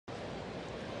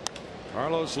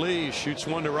Carlos Lee shoots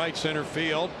one to right center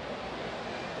field,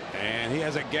 and he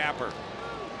has a gapper.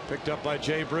 Picked up by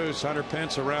Jay Bruce. Hunter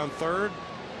Pence around third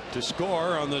to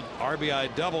score on the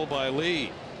RBI double by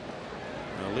Lee.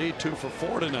 Now Lee 2 for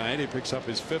 4 tonight. He picks up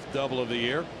his 5th double of the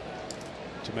year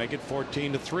to make it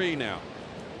 14-3 now.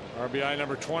 RBI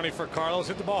number 20 for Carlos.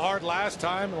 Hit the ball hard last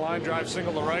time. Line drive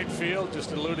single to right field,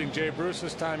 just eluding Jay Bruce.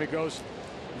 This time he goes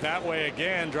that way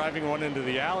again, driving one into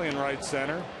the alley in right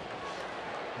center.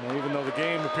 And even though the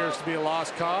game appears to be a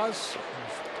lost cause,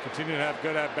 continue to have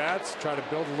good at bats, try to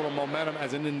build a little momentum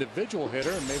as an individual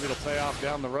hitter, and maybe it'll pay off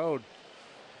down the road.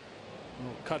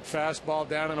 Cut fastball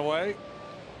down and away.